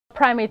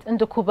Primate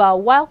Ndukuba,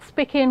 while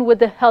speaking with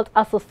the Health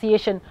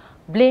Association,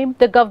 blamed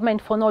the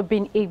government for not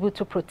being able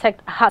to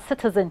protect her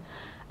citizens,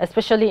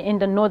 especially in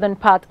the northern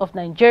part of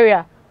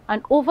Nigeria,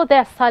 and over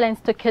their silence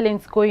to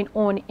killings going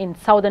on in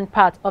southern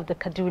part of the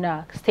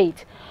Kaduna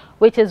state,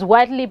 which is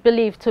widely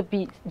believed to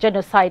be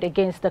genocide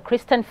against the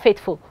Christian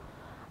faithful.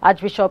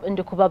 Archbishop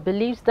Ndukuba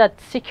believes that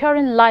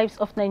securing lives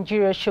of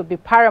Nigeria should be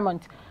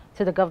paramount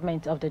to the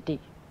government of the day.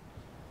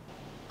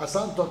 As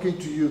I'm talking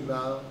to you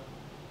now,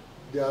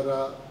 there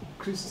are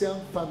Christian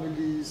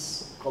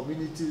families,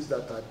 communities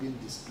that are being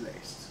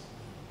displaced.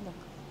 Look.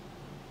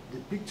 The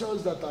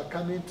pictures that are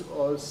coming to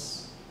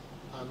us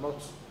are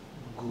not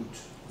good.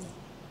 No.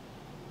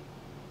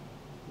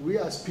 We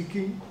are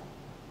speaking,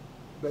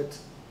 but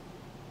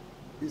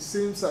it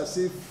seems as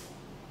if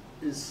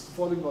it's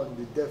falling on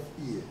the deaf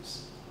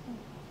ears.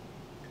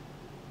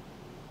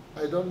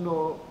 I don't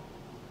know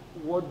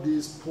what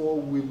these poor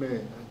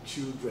women and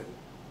children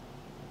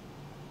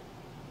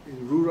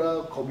in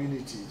rural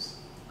communities,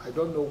 I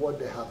don't know what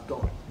they have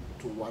done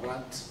to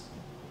warrant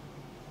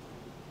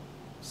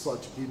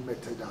such being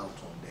meted out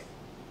on them.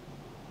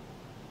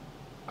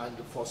 And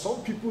for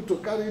some people to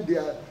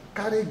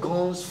carry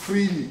guns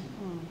freely,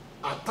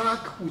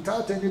 attack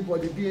without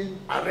anybody being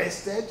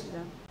arrested,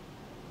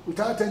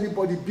 without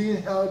anybody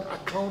being held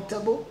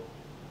accountable,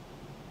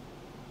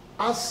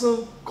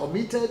 arson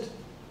committed,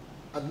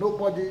 and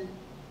nobody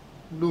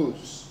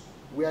knows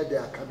where they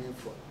are coming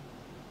from.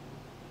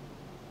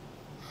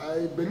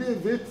 I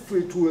believe if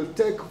it will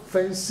take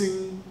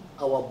fencing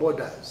our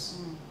borders,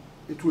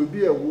 it will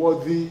be a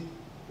worthy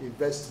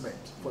investment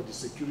for the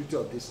security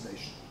of this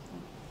nation.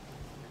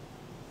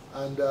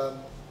 And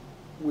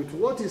with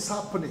what is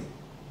happening,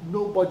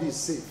 nobody is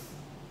safe.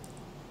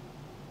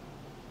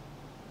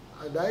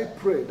 And I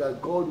pray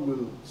that God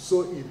will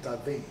so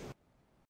intervene